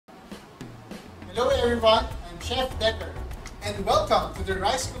Hello everyone, I'm Chef Decker, and welcome to the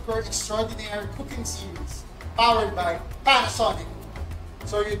Rice Cooker Extraordinary Cooking Series, powered by Panasonic.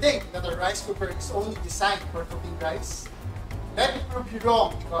 So you think that a rice cooker is only designed for cooking rice? Let me prove you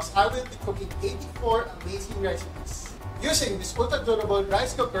wrong, because I will be cooking 84 amazing recipes using this ultra-durable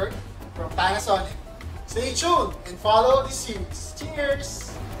rice cooker from Panasonic. Stay tuned and follow this series.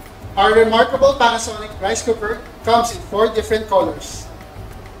 Cheers! Our remarkable Panasonic rice cooker comes in 4 different colors: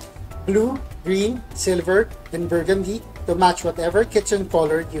 blue, green, silver, and burgundy to match whatever kitchen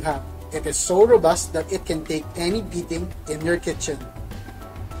color you have. It is so robust that it can take any beating in your kitchen.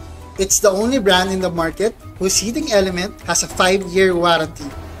 It's the only brand in the market whose heating element has a 5-year warranty.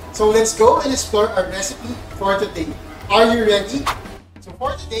 So let's go and explore our recipe for today. Are you ready? So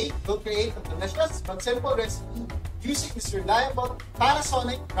for today, we'll create a delicious but simple recipe using this reliable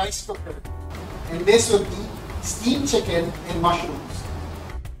Panasonic rice cooker. And this will be steamed chicken and mushrooms.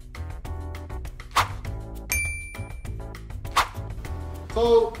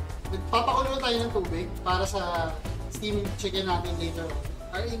 So, nagpapakulo tayo ng tubig para sa steamed chicken natin later on.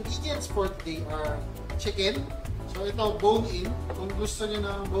 Our ingredients for today are chicken. So, ito bone-in. Kung gusto nyo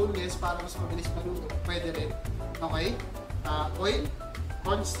ng boneless para mas mabilis maluto, pwede rin. Okay? Oil,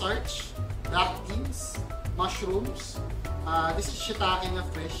 cornstarch, black beans, mushrooms. This is shiitake na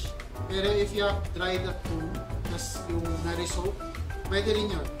fresh. Pero if you have dried up too, just yung na-resoak, pwede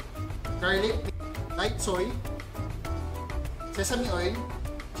rin yun. Garlic, light soy, sesame oil,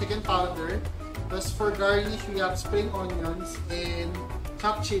 chicken powder, plus for garnish we have spring onions and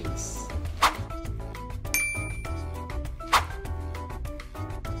chopped chilies.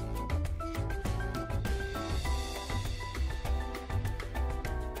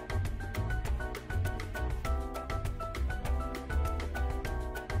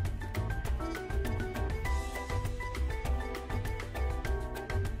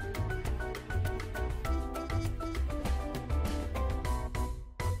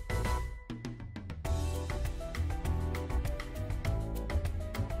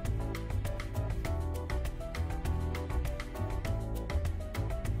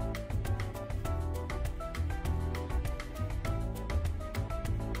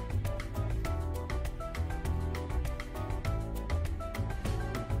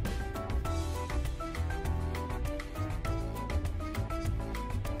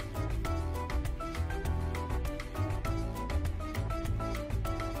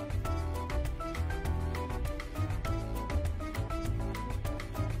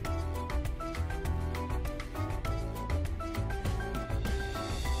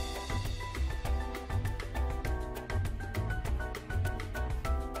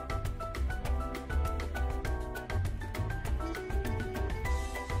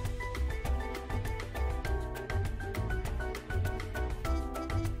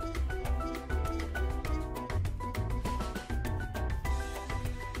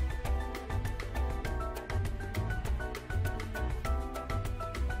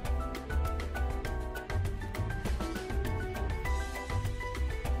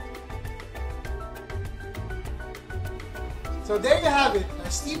 So there you have it, our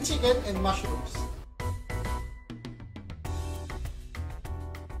steamed chicken and mushrooms.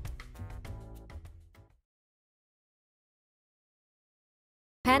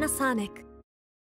 Panasonic.